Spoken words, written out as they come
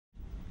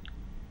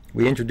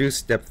We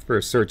introduced depth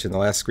first search in the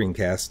last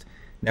screencast.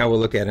 Now we'll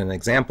look at an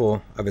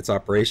example of its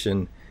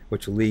operation,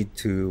 which will lead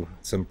to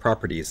some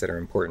properties that are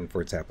important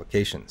for its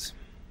applications.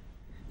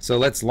 So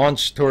let's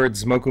launch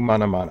towards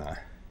Mokumanamana.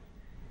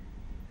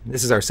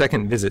 This is our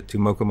second visit to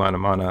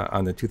Mokumanamana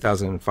on the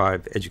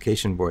 2005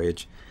 education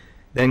voyage.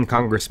 Then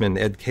Congressman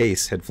Ed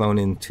Case had flown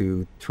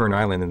into Tern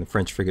Island in the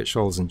French frigate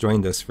Shoals and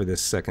joined us for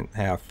this second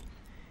half.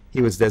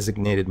 He was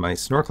designated my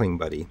snorkeling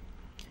buddy,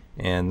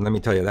 and let me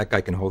tell you, that guy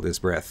can hold his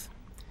breath.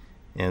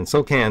 And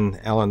so can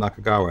Alan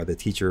Nakagawa, the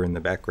teacher in the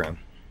background.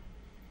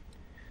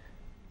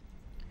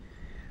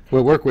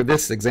 We'll work with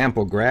this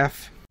example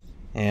graph,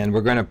 and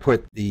we're going to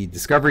put the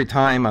discovery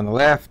time on the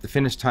left, the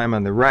finish time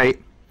on the right.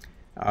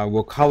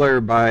 We'll color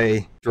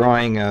by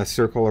drawing a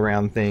circle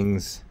around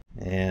things,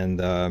 and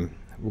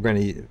we're going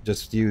to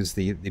just use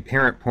the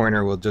parent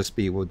pointer. We'll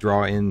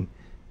draw in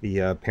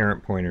the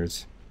parent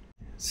pointers.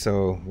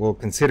 So we'll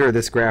consider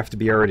this graph to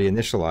be already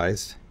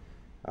initialized.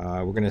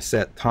 We're going to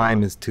set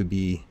time as to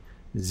be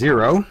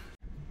 0.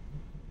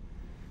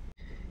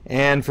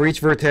 And for each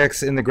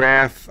vertex in the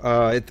graph,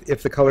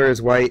 if the color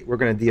is white, we're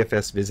going to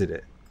DFS visit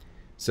it.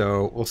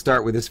 So we'll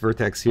start with this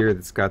vertex here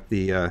that's got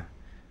the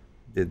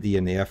D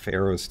and the F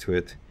arrows to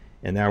it,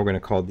 and now we're going to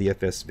call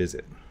DFS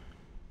visit.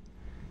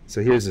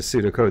 So here's the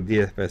pseudocode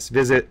DFS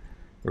visit.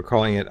 We're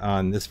calling it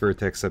on this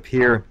vertex up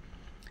here,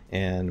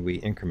 and we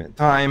increment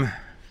time,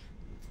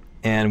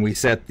 and we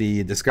set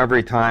the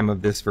discovery time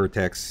of this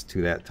vertex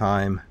to that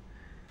time,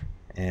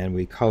 and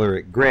we color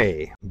it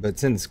gray. But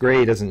since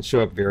gray doesn't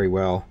show up very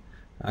well,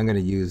 I'm going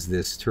to use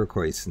this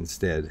turquoise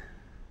instead.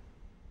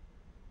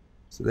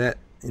 So that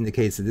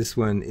indicates that this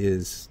one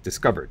is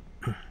discovered.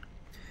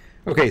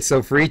 Okay,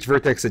 so for each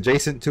vertex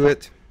adjacent to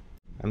it,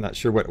 I'm not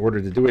sure what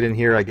order to do it in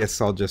here. I guess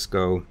I'll just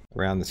go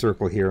around the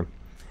circle here.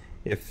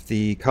 If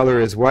the color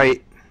is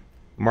white,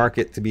 mark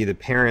it to be the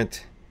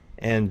parent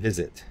and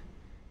visit.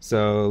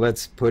 So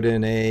let's put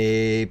in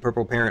a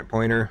purple parent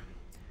pointer,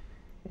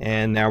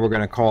 and now we're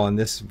going to call on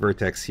this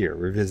vertex here.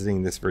 We're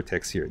visiting this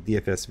vertex here,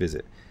 DFS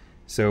visit.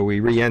 So we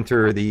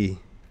re-enter the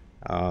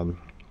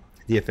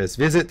DFS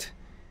visit,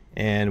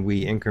 and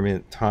we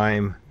increment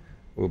time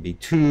will be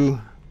 2,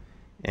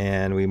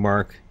 and we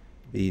mark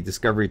the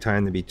discovery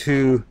time to be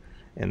 2,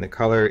 and the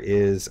color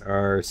is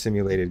our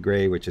simulated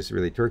gray, which is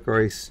really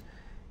turquoise.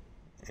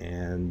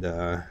 And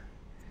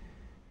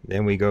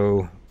then we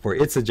go for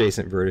its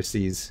adjacent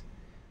vertices,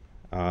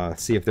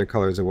 see if their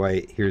colors are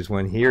white. Here's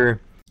one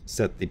here.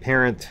 Set the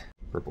parent,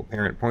 purple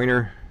parent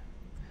pointer,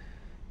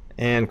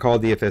 and call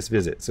DFS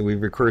visit. So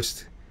we've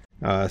recursed.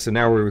 So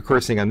now we're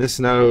recursing on this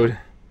node.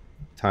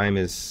 Time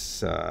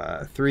is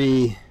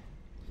 3.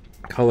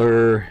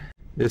 Color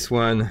this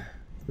one.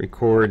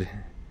 Record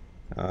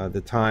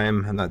the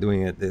time. I'm not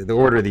doing it. The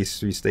order of these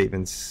 3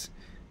 statements,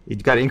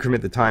 you've got to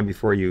increment the time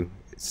before you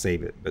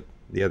save it, but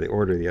the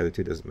order of the other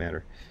 2 doesn't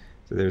matter.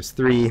 So there's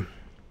 3,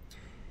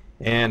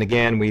 and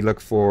again we look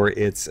for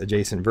its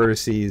adjacent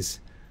vertices,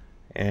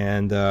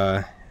 and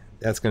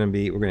that's going to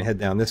be, we're going to head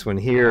down this one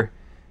here,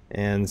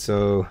 and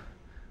so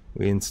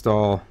we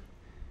install,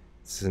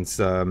 since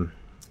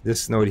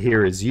this node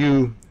here is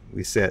U,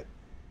 we set,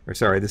 or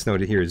sorry, this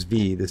node here is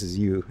V, this is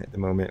U at the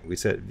moment, we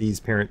set V's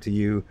parent to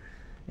U,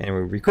 and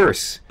we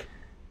recurse.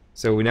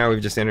 So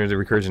we've just entered the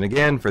recursion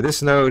again for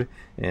this node,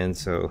 and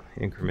so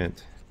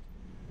increment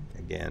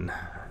again,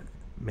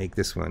 make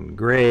this one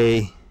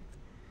gray,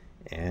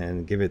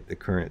 and give it the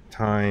current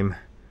time,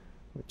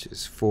 which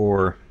is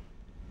 4,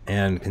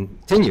 and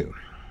continue.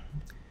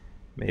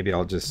 Maybe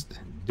I'll just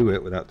do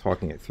it without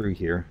talking it through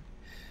here.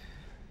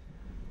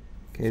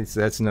 Okay, so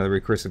that's another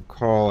recursive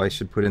call. I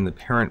should put in the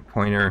parent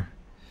pointer.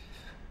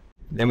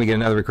 Then we get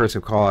another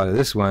recursive call out of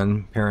this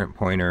one, parent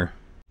pointer,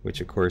 which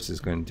of course is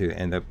going to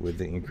end up with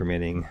the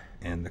incrementing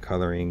and the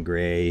coloring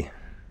gray.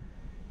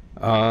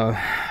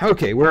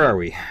 Okay, where are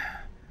we?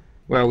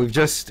 Well,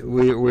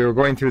 we were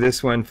going through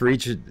this one for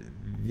each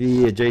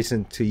V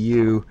adjacent to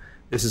U.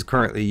 This is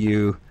currently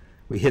U.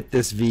 We hit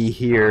this V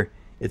here.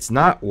 It's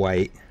not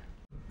white.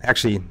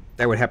 Actually,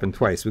 that would happen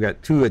twice. We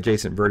got 2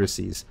 adjacent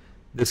vertices,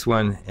 this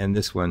one and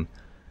this one,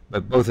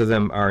 but both of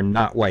them are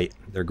not white.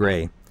 They're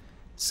gray.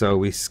 So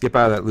we skip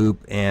out of that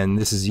loop, and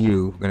this is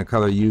U. We're going to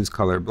color U's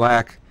color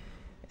black,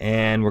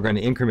 and we're going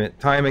to increment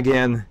time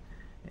again,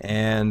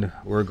 and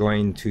we're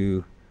going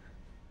to,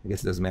 I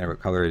guess it doesn't matter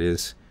what color it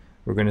is,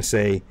 we're going to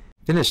say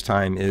finish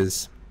time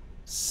is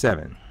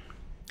 7.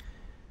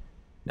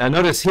 Now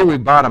notice here we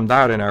bottomed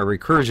out in our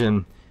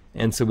recursion,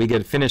 and so we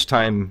get finish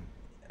time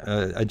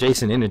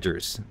adjacent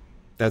integers.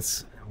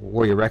 That's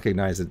where you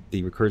recognize that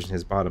the recursion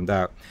has bottomed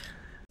out.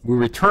 We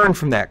return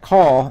from that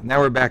call. Now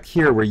we're back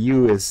here where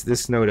U is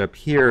this node up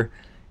here,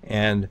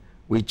 and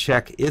we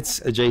check its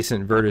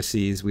adjacent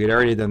vertices. We had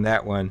already done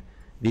that one.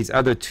 These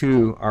other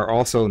 2 are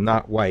also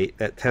not white.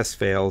 That test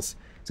fails,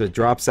 so it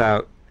drops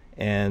out,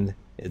 and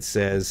it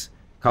says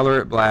color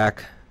it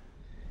black,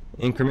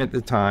 increment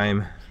the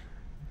time,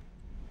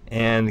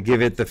 and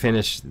give it that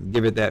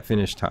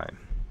finish time.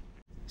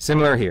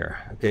 Similar here.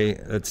 Okay,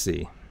 let's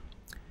see.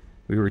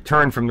 We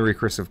return from the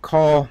recursive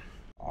call.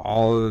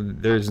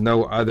 there's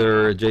no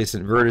other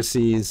adjacent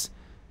vertices,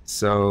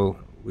 so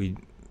we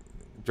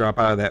drop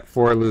out of that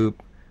for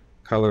loop,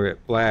 color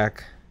it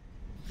black,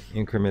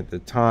 increment the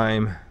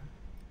time,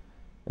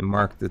 and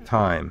mark the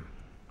time.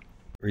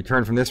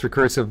 Return from this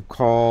recursive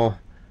call.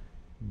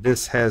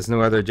 This has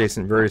no other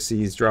adjacent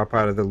vertices, drop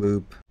out of the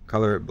loop,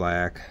 color it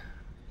black,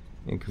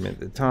 increment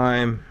the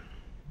time,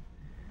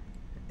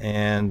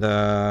 and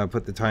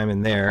put the time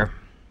in there.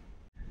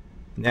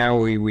 Now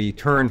we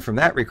return from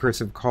that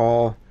recursive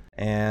call,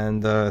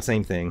 and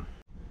same thing,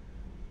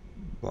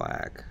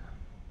 black.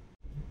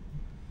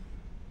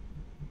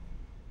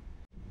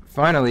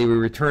 Finally, we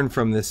return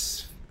from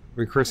this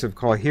recursive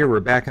call here.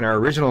 We're back in our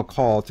original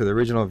call to the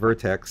original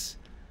vertex.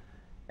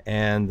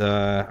 And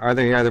are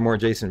there any other more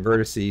adjacent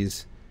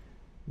vertices?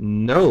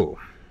 No.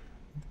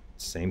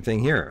 Same thing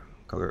here.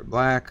 Color it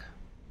black,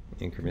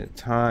 increment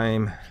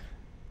time.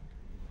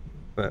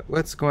 But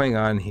what's going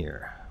on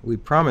here? We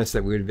promised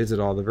that we would visit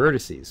all the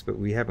vertices, but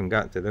we haven't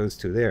gotten to those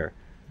two there.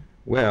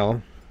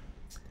 Well,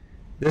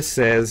 this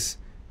says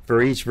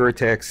for each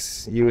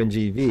vertex u and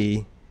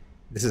gv,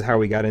 this is how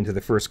we got into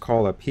the first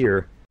call up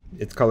here.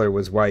 Its color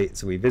was white,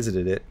 so we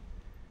visited it.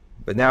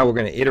 But now we're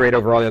going to iterate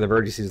over all the other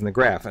vertices in the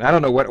graph. And I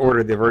don't know what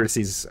order the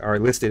vertices are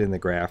listed in the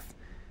graph.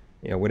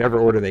 You know, whatever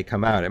order they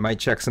come out. It might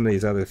check some of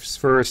these others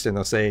first, and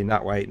they'll say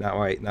not white, not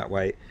white, not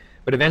white.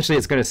 But eventually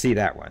it's going to see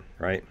that one,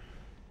 right?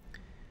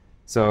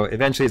 So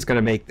eventually it's going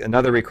to make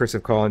another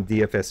recursive call and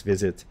DFS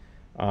visit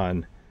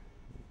on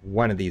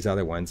one of these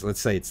other ones.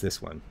 Let's say it's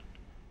this one.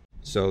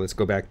 So let's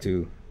go back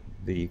to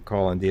the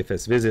call and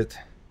DFS visit.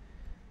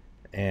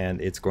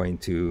 And it's going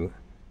to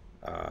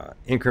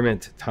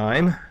increment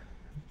time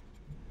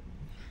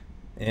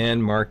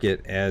and mark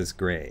it as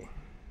gray.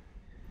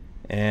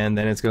 And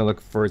then it's going to look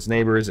for its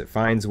neighbors. It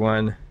finds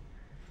one.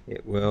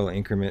 It will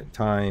increment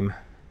time,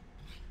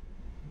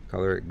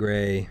 color it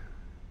gray,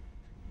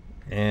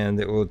 and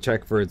it will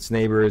check for its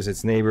neighbors.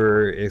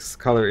 Its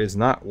color is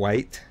not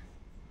white.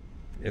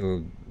 It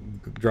will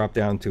drop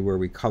down to where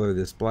we color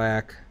this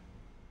black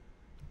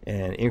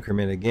and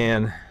increment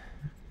again.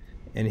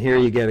 And here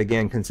you get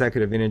again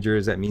consecutive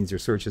integers. That means your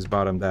search is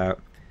bottomed out.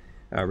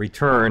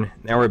 Return.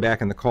 Now we're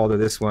back in the call to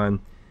this one.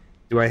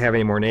 Do I have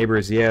any more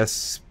neighbors?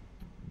 Yes,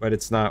 but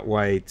it's not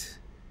white.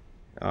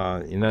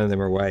 None of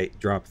them are white.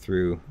 Drop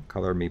through,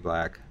 color me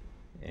black,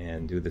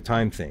 and do the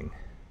time thing.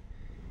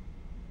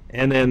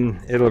 And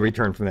then it'll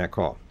return from that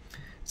call.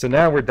 So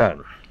now we're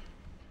done.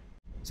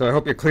 So I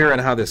hope you're clear on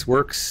how this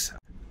works.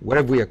 What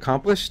have we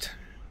accomplished?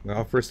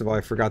 Well, first of all,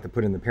 I forgot to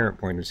put in the parent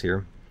pointers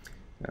here.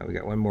 We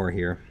got one more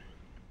here.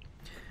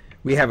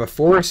 We have a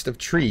forest of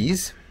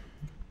trees.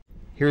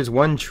 Here's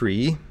one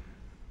tree.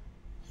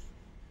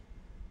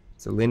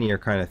 It's a linear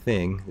kind of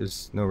thing.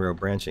 There's no real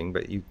branching,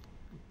 but you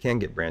can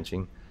get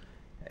branching.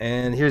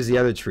 And here's the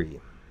other tree.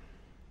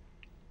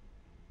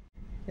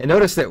 And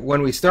notice that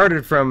when we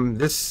started from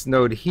this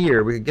node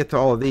here, we could get to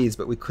all of these,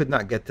 but we could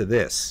not get to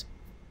this,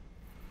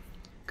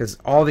 because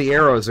all the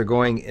arrows are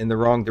going in the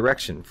wrong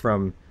direction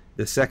from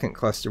the second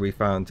cluster we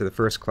found to the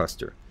first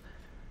cluster.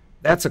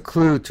 That's a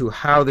clue to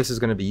how this is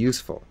going to be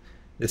useful.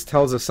 This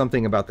tells us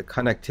something about the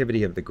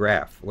connectivity of the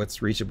graph,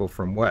 what's reachable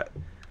from what.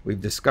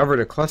 We've discovered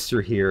a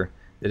cluster here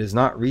that is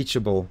not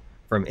reachable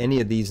from any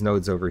of these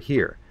nodes over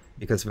here,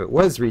 because if it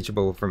was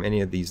reachable from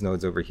any of these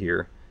nodes over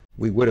here,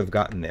 we would have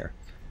gotten there.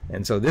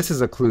 And so this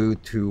is a clue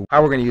to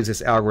how we're going to use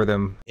this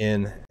algorithm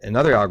in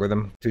another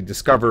algorithm to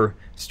discover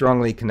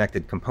strongly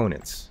connected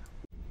components.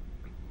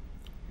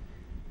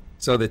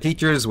 So the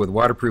teachers with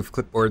waterproof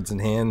clipboards in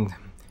hand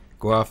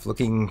go off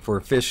looking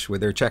for fish with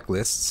their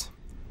checklists,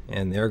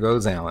 and there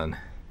goes Alan.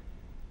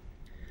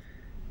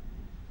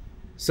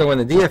 So when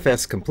the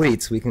DFS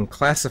completes, we can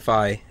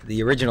classify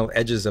the original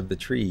edges of the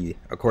tree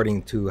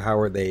according to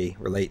how they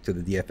relate to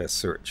the DFS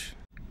search.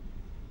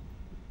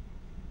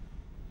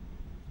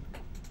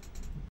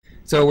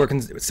 So we're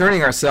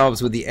concerning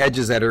ourselves with the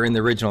edges that are in the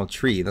original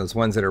tree, those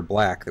ones that are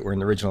black that were in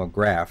the original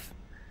graph,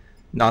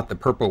 not the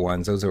purple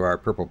ones. Those are our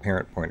purple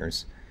parent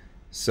pointers.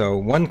 So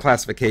one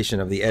classification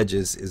of the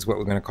edges is what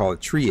we're going to call a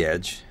tree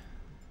edge,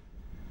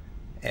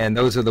 and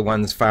those are the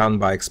ones found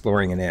by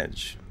exploring an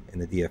edge in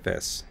the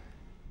DFS.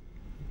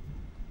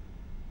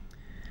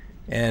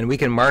 And we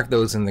can mark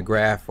those in the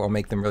graph. I'll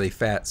make them really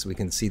fat so we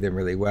can see them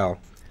really well.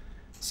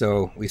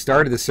 So we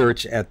started the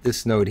search at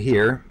this node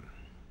here,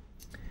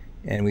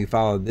 and we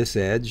followed this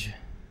edge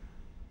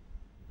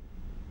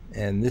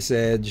and this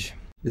edge.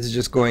 This is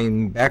just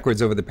going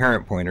backwards over the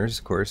parent pointers,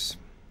 of course.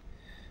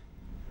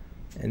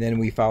 And then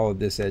we followed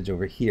this edge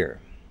over here.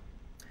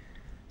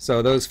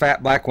 So those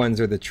fat black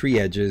ones are the tree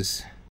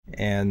edges,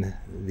 and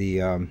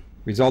the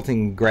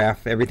resulting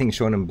graph, everything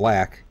shown in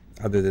black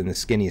other than the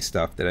skinny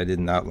stuff that I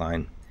didn't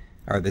outline,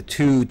 are the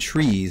two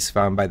trees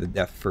found by the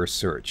depth first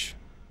search.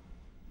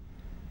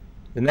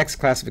 The next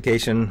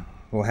classification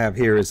we'll have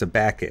here is a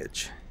back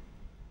edge.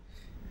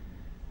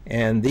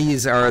 And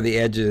these are the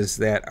edges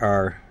that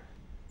are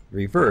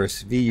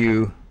reverse,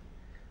 VU,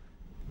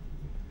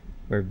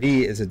 where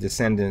V is a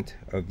descendant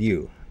of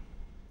U.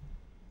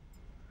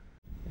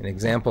 An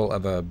example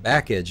of a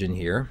back edge in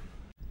here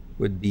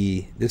would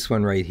be this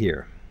one right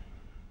here.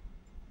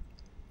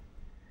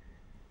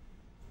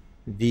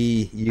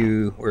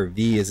 VU, or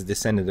V is a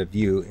descendant of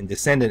U, and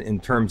descendant in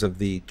terms of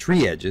the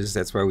tree edges.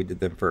 That's why we did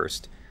them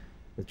first.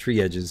 The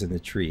tree edges in the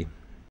tree.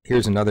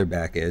 Here's another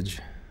back edge.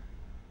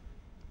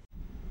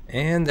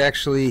 And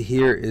actually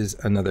here is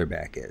another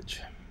back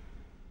edge.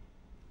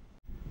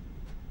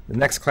 The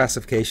next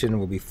classification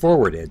will be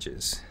forward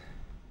edges.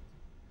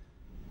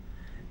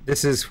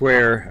 This is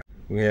where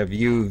we have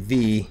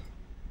UV.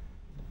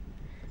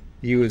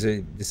 U is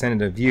a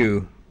descendant of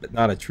U, but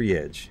not a tree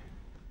edge.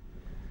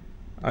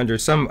 Under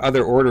some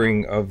other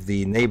ordering of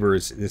the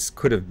neighbors, this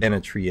could have been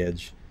a tree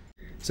edge.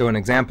 So an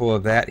example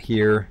of that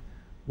here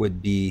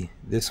would be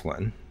this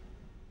one.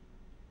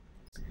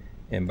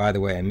 And by the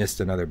way, I missed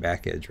another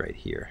back edge right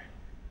here.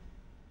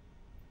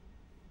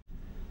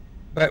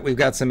 But we've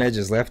got some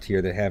edges left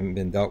here that haven't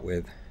been dealt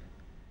with.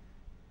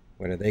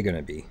 What are they going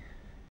to be?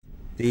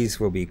 These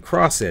will be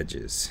cross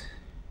edges.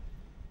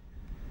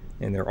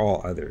 And they're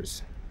all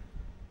others.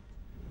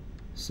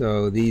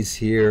 So these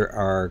here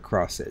are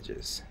cross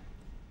edges.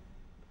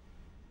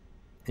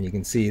 And you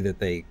can see that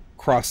they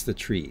cross the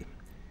tree.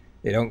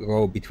 They don't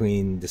go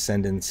between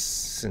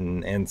descendants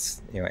and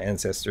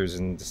ancestors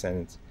and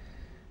descendants.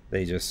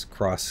 They just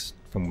cross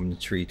from one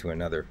tree to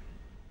another.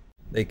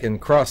 They can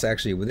cross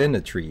actually within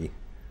the tree,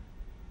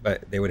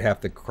 but they would have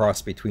to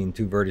cross between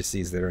two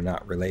vertices that are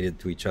not related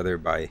to each other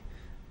by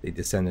the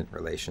descendant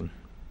relation.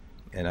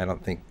 And I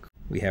don't think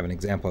we have an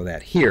example of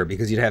that here,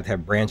 because you'd have to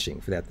have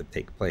branching for that to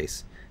take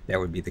place. That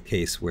would be the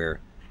case where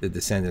the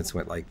descendants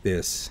went like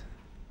this,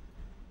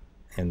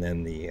 and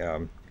then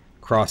the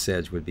cross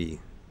edge would be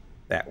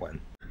that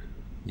one,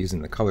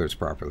 using the colors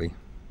properly.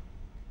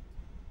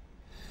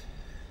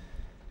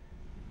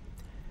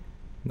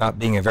 Not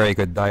being a very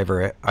good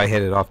diver, I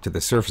headed off to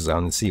the surf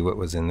zone to see what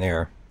was in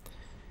there,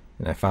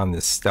 and I found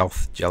this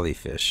stealth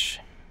jellyfish.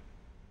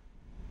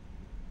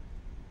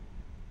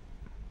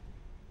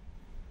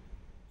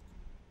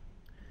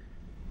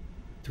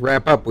 To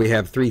wrap up, we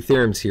have 3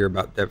 theorems here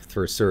about depth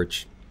first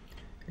search.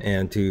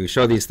 And to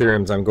show these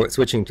theorems, I'm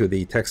switching to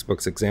the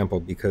textbook's example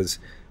because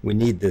we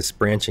need this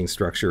branching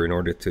structure in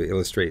order to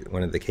illustrate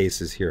one of the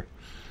cases here.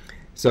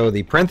 So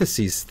the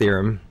parentheses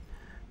theorem,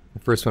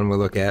 the first one we'll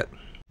look at,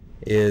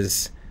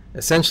 is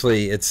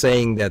essentially it's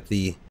saying that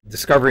the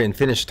discovery and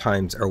finish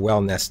times are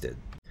well nested.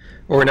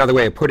 Or another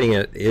way of putting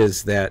it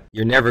is that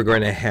you're never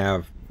going to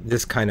have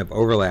this kind of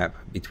overlap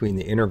between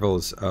the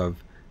intervals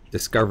of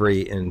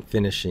discovery and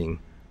finishing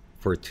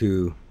for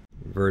 2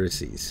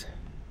 vertices.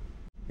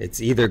 It's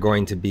either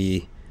going to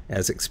be,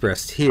 as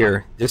expressed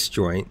here,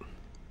 disjoint,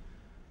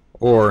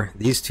 or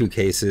these 2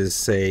 cases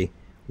say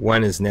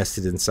one is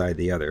nested inside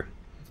the other.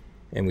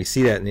 And we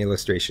see that in the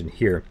illustration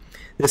here.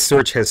 This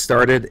search has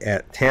started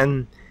at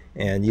 10,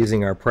 and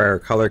using our prior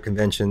color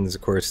conventions,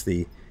 of course,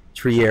 the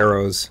tree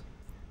arrows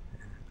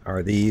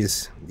are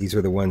these. These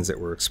are the ones that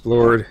were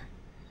explored.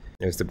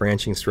 There's the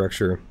branching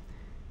structure,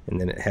 and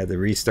then it had to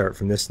restart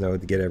from this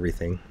node to get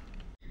everything.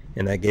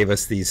 And that gave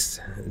us these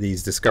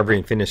discovery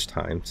and finish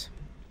times.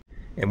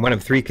 And one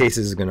of 3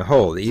 cases is going to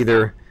hold.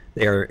 Either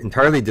they are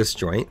entirely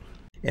disjoint,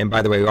 and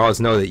by the way, we always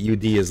know that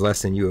UD is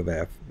less than U of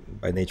F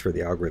by nature of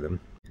the algorithm.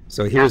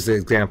 So here's the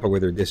example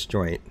where they're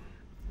disjoint.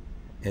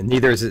 And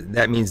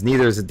that means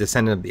neither is a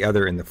descendant of the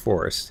other in the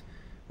forest,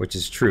 which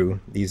is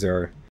true. These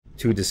are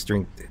 2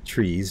 distinct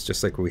trees,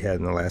 just like we had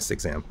in the last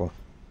example.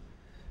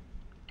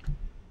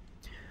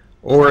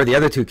 Or the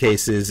other 2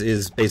 cases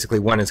is basically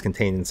one is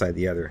contained inside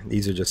the other.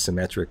 These are just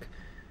symmetric.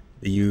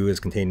 The U is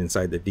contained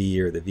inside the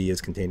V, or the V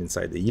is contained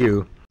inside the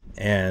U,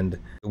 and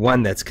the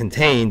one that's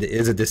contained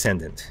is a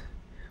descendant,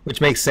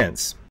 which makes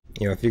sense.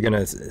 You know, if you're going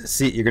to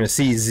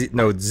see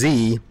node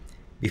Z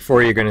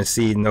before you're going to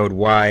see node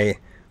Y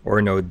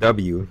or node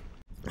W,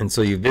 and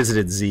so you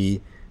visited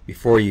Z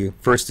before you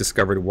first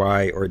discovered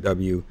Y or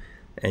W,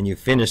 and you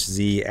finished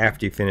Z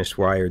after you finished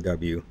Y or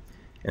W,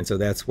 and so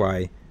that's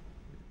why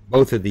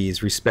both of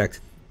these respect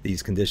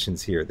these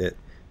conditions here, that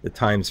the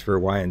times for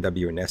Y and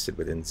W are nested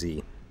within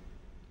Z.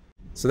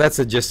 So that's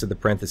the gist of the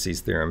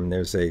parentheses theorem.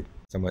 There's a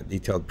somewhat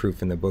detailed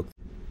proof in the book.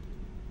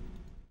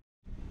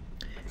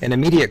 An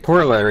immediate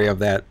corollary of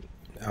that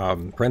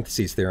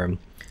parentheses theorem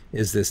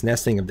is this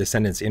nesting of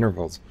descendants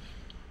intervals.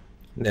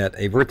 That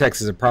a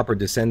vertex is a proper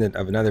descendant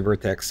of another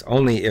vertex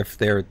only if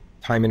their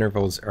time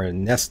intervals are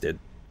nested.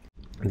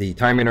 The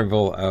time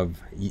interval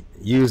of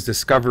U's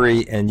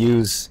discovery and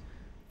U's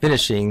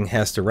finishing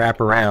has to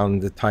wrap around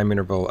the time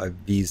interval of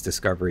V's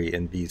discovery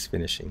and V's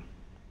finishing.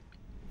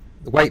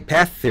 The white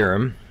path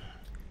theorem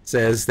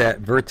says that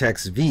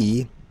vertex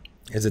V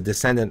is a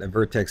descendant of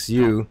vertex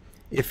U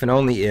if and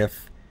only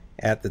if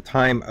at the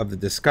time of the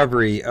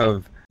discovery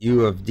of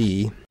U of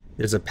D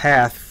there's a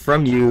path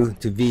from U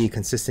to V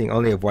consisting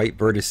only of white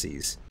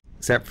vertices,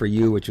 except for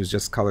U, which was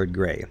just colored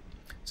gray.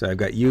 So I've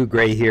got U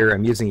gray here.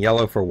 I'm using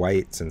yellow for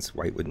white since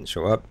white wouldn't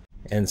show up.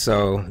 And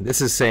so this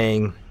is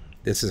saying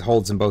this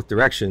holds in both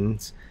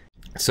directions.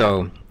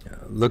 So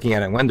looking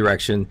at it in one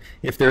direction,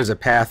 if there's a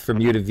path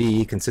from U to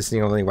V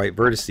consisting of only white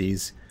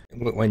vertices,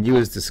 when U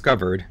is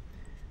discovered,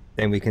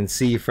 then we can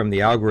see from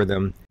the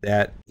algorithm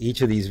that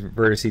each of these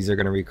vertices are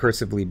going to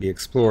recursively be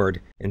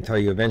explored until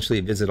you eventually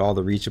visit all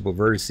the reachable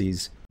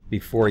vertices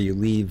before you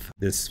leave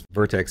this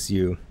vertex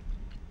U.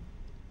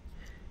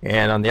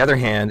 And on the other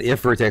hand,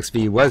 if vertex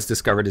V was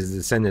discovered as a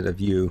descendant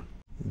of U,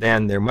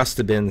 then there must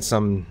have been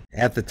some,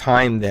 at the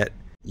time that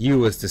U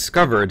was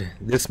discovered,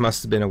 this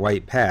must have been a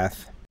white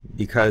path,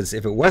 because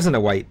if it wasn't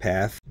a white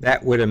path,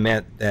 that would have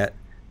meant that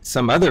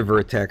some other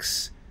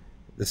vertex,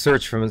 the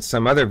search from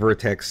some other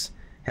vertex,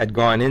 had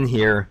gone in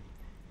here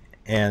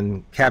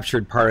and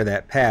captured part of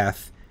that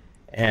path,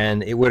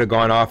 and it would have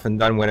gone off and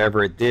done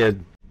whatever it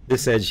did.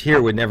 This edge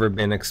here would never have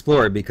been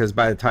explored, because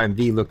by the time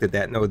V looked at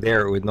that node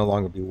there, it would no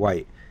longer be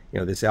white. You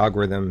know, this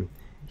algorithm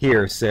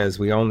here says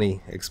we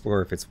only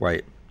explore if it's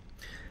white.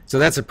 So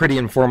that's a pretty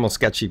informal,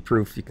 sketchy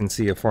proof. You can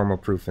see a formal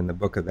proof in the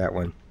book of that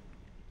one.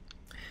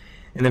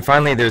 And then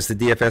finally, there's the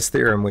DFS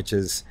theorem, which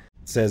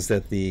says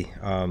that the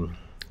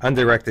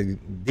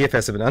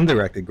DFS of an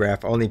undirected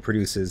graph only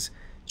produces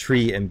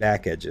tree and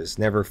back edges,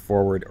 never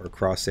forward or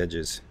cross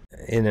edges.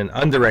 In an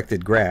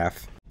undirected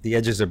graph, the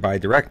edges are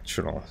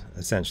bidirectional,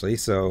 essentially.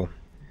 So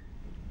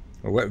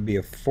what would be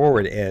a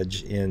forward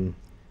edge in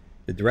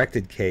the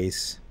directed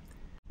case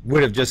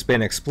would have just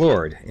been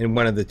explored in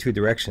one of the two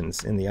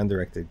directions in the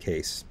undirected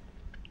case.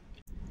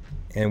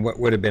 And what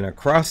would have been a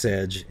cross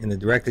edge in the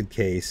directed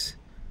case,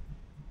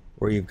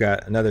 where you've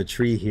got another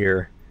tree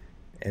here,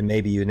 and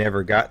maybe you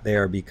never got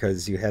there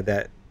because you had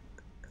that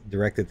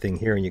directed thing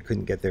here and you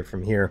couldn't get there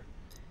from here,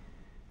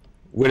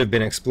 would have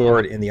been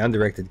explored in the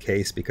undirected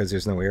case because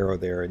there's no arrow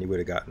there and you would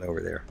have gotten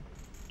over there.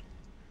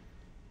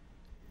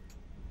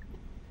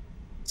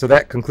 So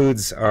that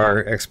concludes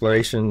our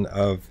exploration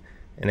of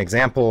an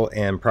example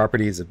and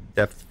properties of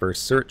depth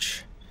first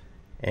search,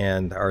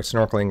 and our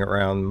snorkeling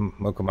around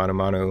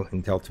Mokumanamana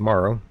until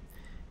tomorrow.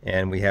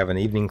 And we have an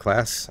evening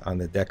class on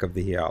the deck of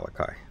the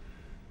Hialakai.